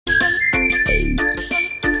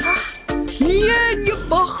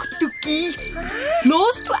Wag, Toekie.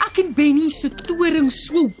 Laas toe ek en Benny se toring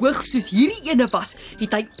so hoog soos hierdie ene was,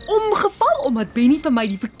 het hy omgeval omdat Benny vir my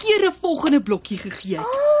die verkeerde volgende blokkie gegee het.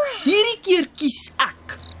 Hierdie keer kies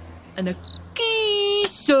ek. En ek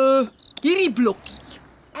kies hierdie blokkie.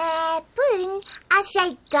 Poen, as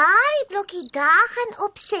jy daardie blokkie daar gaan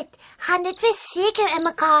opsit, gaan dit verseker in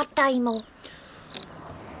mekaar tuimel.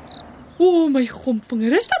 O, my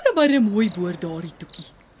gompvinger, is dat nou maar 'n mooi woord daardie, Toekie.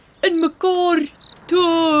 In mekaar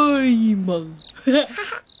tuimel.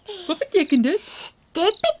 Wat beteken dit?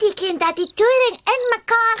 Dit beteken dat die toring in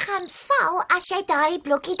mekaar gaan val as jy daardie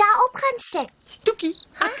blokkie daarop gaan sit. Toekie,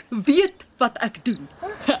 ek weet wat ek doen.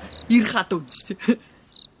 Hier gaan ons.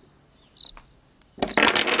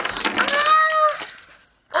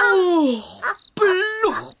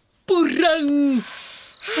 Ploegpoering.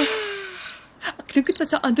 Ek dink dit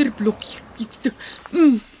was 'n ander blokkie.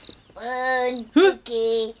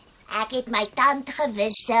 Toekie, ek het my tand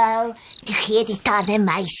gewissel. Toe gee die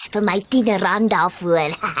tandemuis vir my R10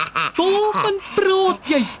 daarvoor. Waarvan praat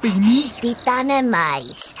jy, Benny? Die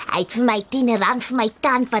tandemuis, hy het vir my R10 vir my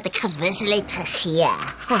tand wat ek gewissel het gegee.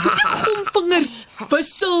 Gompvinger,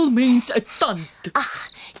 wissel mens 'n tand. Ag,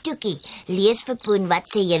 Toekie, lees vir Poen wat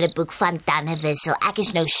sê julle boek van tandewissel. Ek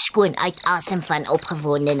is nou skoon uit asem van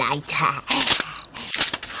opgewondenheid.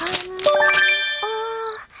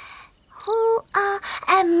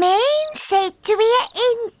 'n mens het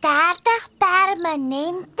 32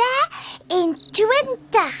 permanente en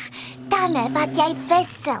 20 tande wat jy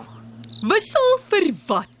wissel. Wissel vir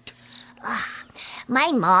wat?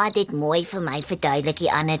 My ma het dit mooi vir my verduidelik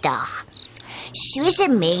die ander dag. Soos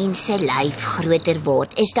 'n mens se lyf groter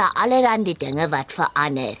word, is daar allerlei dinge wat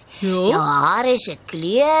verander. Ja? Jou hare se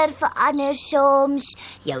kleur verander soms,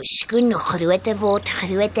 jou skoen grootte word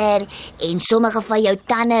groter en sommige van jou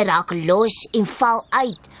tande raak los en val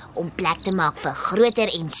uit om plek te maak vir groter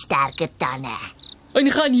en sterker tande.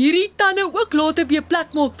 En gaan hierdie tande ook later weer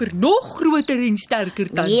plek maak vir nog groter en sterker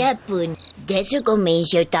tande? Nee, Poen, dis hoekom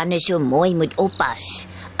mens jou tande so mooi moet oppas.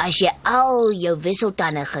 As jy al jou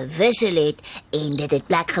wisseltande gewissel het en dit het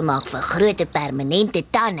plek gemaak vir groter permanente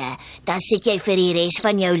tande, dan sit jy vir die res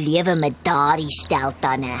van jou lewe met daardie stel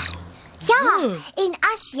tande. Ja, en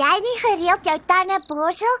as jy nie gereeld jou tande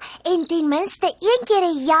borsel en ten minste 1 keer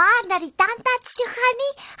 'n jaar na die tandarts toe gaan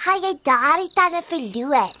nie, gaan jy daardie tande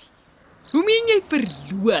verloor. Hoe meen jy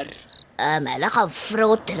verloor? Hulle gaan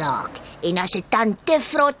vrot raak en as 'n tand te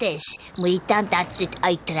vrot is, moet die tandarts dit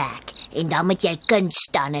uittrek en dan moet jy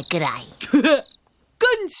kunstande kry.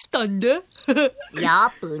 Kunstande?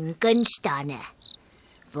 Ja, Poen, kunstande.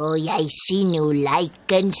 Wil jy sien hoe lyk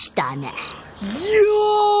kunstande?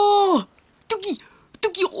 Ja! Toekie,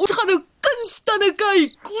 ons gaan nou kunstande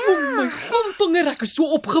kyk. Ja. Oh my gompvinger, ek is so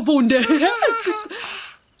opgewonde.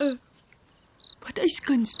 Wat is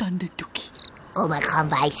kunstande, Toekie? Kom ek gaan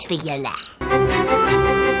wys vir julle.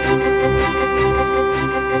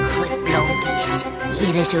 Goed, blonkies,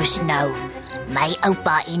 hier is ons nou. My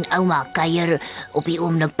oupa en ouma kuier op die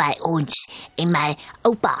oomblik by ons en my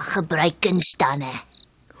oupa gebruik kunstande.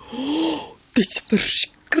 Dis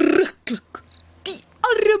verskriklik. Die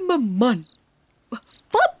arme man.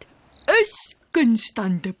 Wat is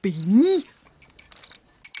kunstande, Benny?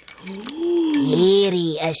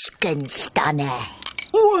 Hierdie is kunstande.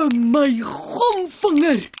 O my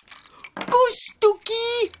gompvinger. Kus,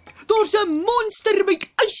 Toekie. Daar's 'n monster met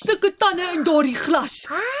yslike tande in daardie glas.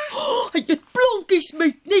 Hy het plonkies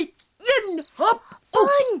met net 1 hap.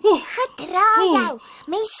 Gedra jou.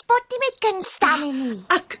 Mens spot nie met kunstande nie.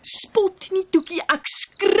 Ek spot nie, Toekie, ek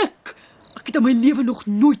skrik. Ek het in my lewe nog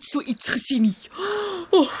nooit so iets gesien nie.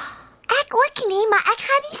 Ek ook nie, maar ek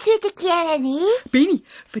gaan nie so te kere nie. Benny,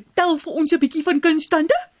 vertel vir ons 'n bietjie van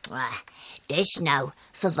kunstande. Dis nou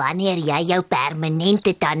vir wanneer jy jou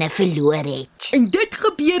permanente tande verloor het. En dit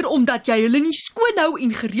gebeur omdat jy hulle nie skoon hou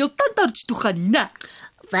en gereeld tandarts toe gaan nie, né?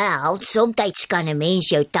 Wel, soms kan 'n mens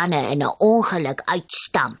jou tande in 'n ongeluk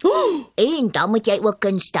uitstamp. En dan moet jy ook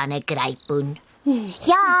kunstande kry, Poen.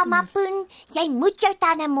 Ja, maar Poen, jy moet jou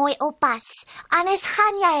tande mooi oppas, anders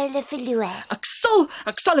gaan jy hulle verloor. Ek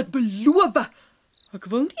beloof. Ek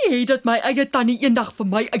wil nie hê dat my eie tannie eendag vir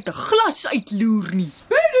my uit 'n glas uitloer nie.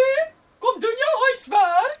 Benny, kom doen jou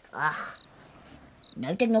huiswerk.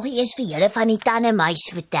 Nou het ek nog nie eens vir julle van die tandemuis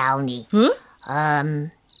vertel nie.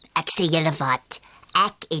 Ek sê julle wat,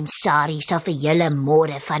 ek en Sari sal vir julle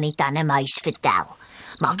môre van die tandemuis vertel.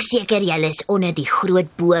 Maak seker julle is onder die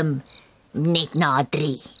groot boom net na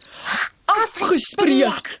 3.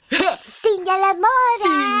 Afgespreek. Sien julle môre.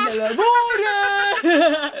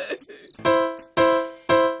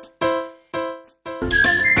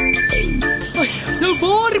 Nou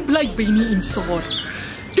waar bly Benny en Sari?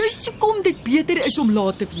 dis hoekom dit beter is om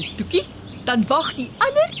laat te wees, Toekie. Dan wag die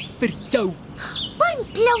ander vir jou. Poen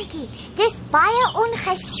Blonkie, dis baie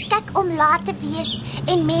ongeskik om laat te wees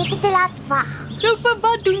en mense te laat wag. Nou vir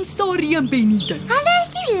wat doen Sarie en Benny dit? Hulle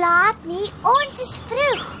is nie laat nie, ons is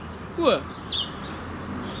vroeg. O.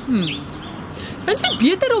 Dan is dit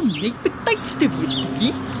beter om net betyds te wees,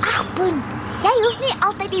 Toekie. Ag Poen, jy hoef nie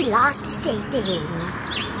altyd die laaste sê te hê nie.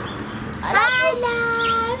 Hallo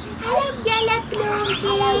julle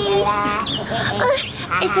blonkies.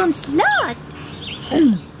 Is ons laat?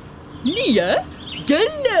 Nee,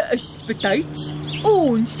 julle is betyds,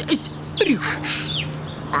 ons is vroeg.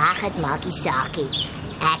 Ag, dit maak nie saak nie.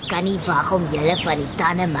 Ek kan nie wag om julle van die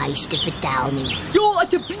tannemuis te vertel nie. Ja,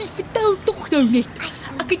 asseblief vertel tog nou net.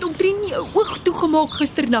 Ek het omtrent nie 'n oog toegemaak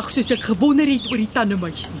gisternag soos ek gewonder het oor die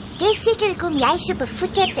tannemuis nie. Dis seker hoekom jy so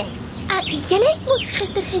bevoeterd is. Julle het mos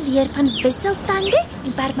gister geleer van wisseltande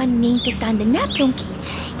en permanente tande, né, blonkies?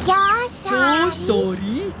 Ja, Oh, Sarie.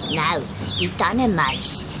 sorry. Nou, die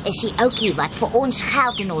tannemuis is die ouetjie wat vir ons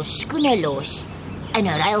geld in ons skoene los in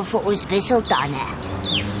ruil vir ons wisseltande.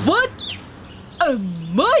 Wat?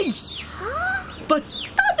 'n muis? Wat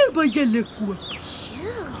tande by julle koop?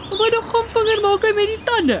 Wat dan gaan vinger maak hy met die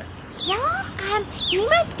tande? Ja,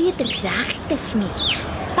 Niemand weet regtig nie.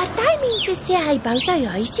 Party mense sê hy bou sy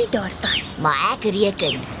huisie daarvan. Maar ek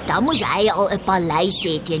reken, dan moes hy al 'n paleis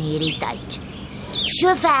hê teen hierdie tyd.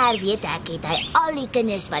 Sover weet ek het hy al die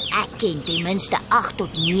kinders wat ek ken ten minste 8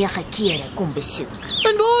 tot 9 kere kom besoek.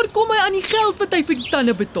 En waar kom hy aan die geld wat hy vir die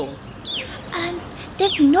tande betaal?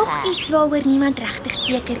 Dis nog iets waaroor niemand regtig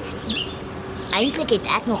seker is nie. Eintlik het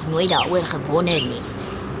ek nog nooit daaroor gewonder nie.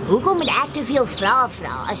 Hoekom moet ek te veel vrae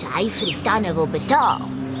vra as hy vir die tande wil betaal?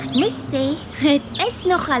 Ek moet sê, dit is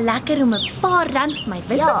nogal lekker om 'n paar rand vir my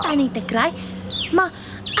wisseltande te kry, maar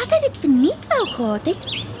as hy dit verniet wou gehad het,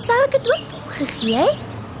 sou ek dit ook vir hom gegee het.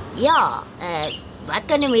 Ja, wat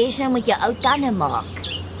kan 'n mens nou met jou ou tande maak?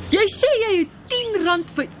 Jy sê jy het R10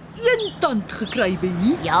 vir een tand gekry,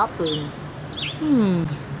 Benny. Ja, Poen.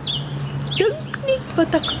 Dink net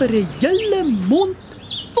wat ek vir 'n hele mond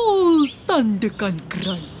vol tande kan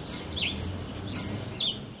kry.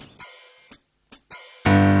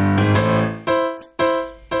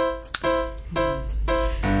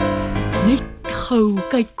 Net gou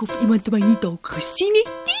kyk of iemand my nie dalk gesien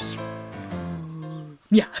het nie.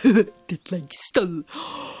 Ja, dit lyk stil.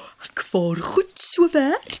 Ek vaar goed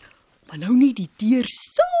sover, maar nou net die deur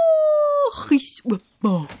saggies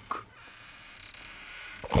oopmaak.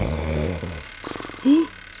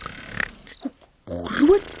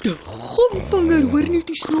 Grote gomvinger, hoor net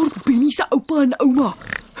die snork Benny se oupa en ouma.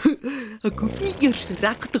 Ek hoef nie eers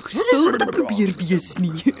regtig stil te probeer wees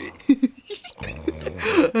nie.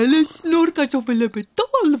 Hulle snork asof hulle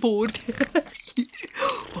betaal word.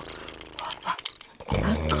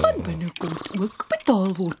 Ek gaan binnekort ook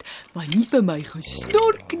betaal word, maar nie vir my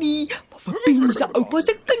gesnork nie, maar vir Benny se oupa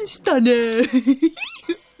se kunstande.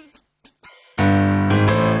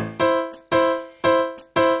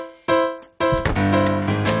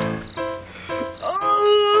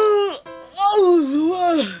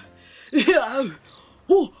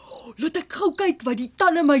 Laat ek gou kyk wat die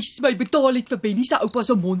tannemuis my betaal het vir Benny se oupa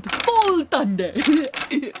se mond vol tande.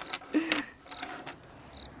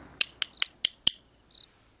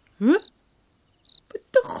 Wat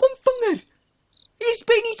 'n gomvinger. Hier's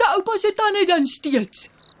Benny se oupa se tande dan steeds.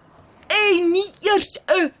 En nie eers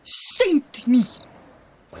 'n sent nie.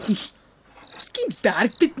 Miskien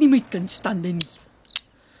werk dit nie met kunstande nie.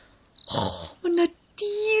 Maar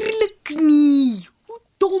natuurlik nie.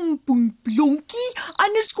 Dom Poenplonkie,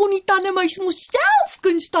 anders kon die tannemuis mos self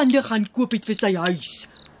kunstande gaan koop het vir sy huis.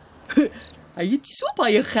 Hy het so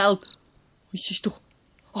baie geld. Hy sê tog,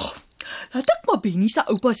 laat ek maar Benny se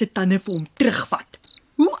oupa se tande vir hom terugvat.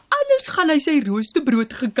 Hoe anders gaan hy sy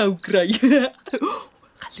roosterbrood gekou kry?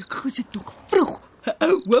 Gelukkig is dit nog vroeg.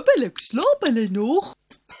 Hoopelik slaap hulle nog.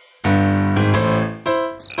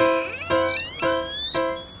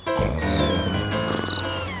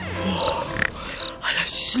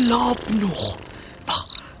 Slaap nog. Wag,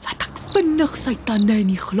 laat ek vinnig sy tande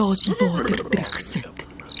in die glasie water terugsit.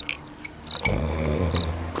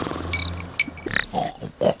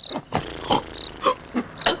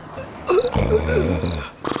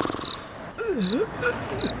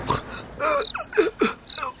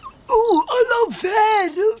 Alle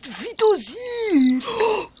wêreld, wie ons hier.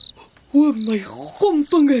 O my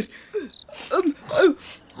gomvinger.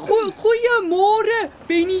 Goeiemôre,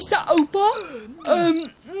 Benny se oupa.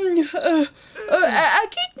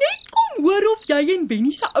 Ek het net kom hoor of jy en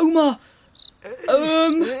Benny se ouma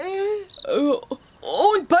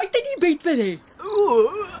ontbyt in die bed wil hê.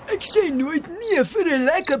 Ek sê nooit nee vir 'n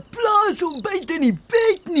lekker plaas om buite in die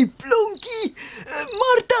bed nie, Plonkie.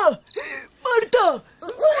 Martha,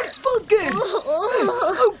 word wakker.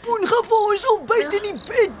 Ou Poen gaan vir ons om buite in die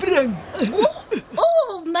bed bring.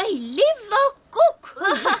 My liewe koek.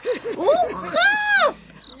 Gaaf!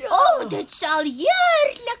 Ja. Dit sal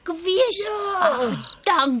heerlik wees. Ja.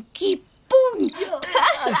 Dankie, Poen.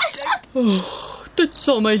 Dit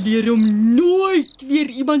sal my leer om nooit weer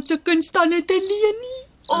iemand se kunstande te leen nie.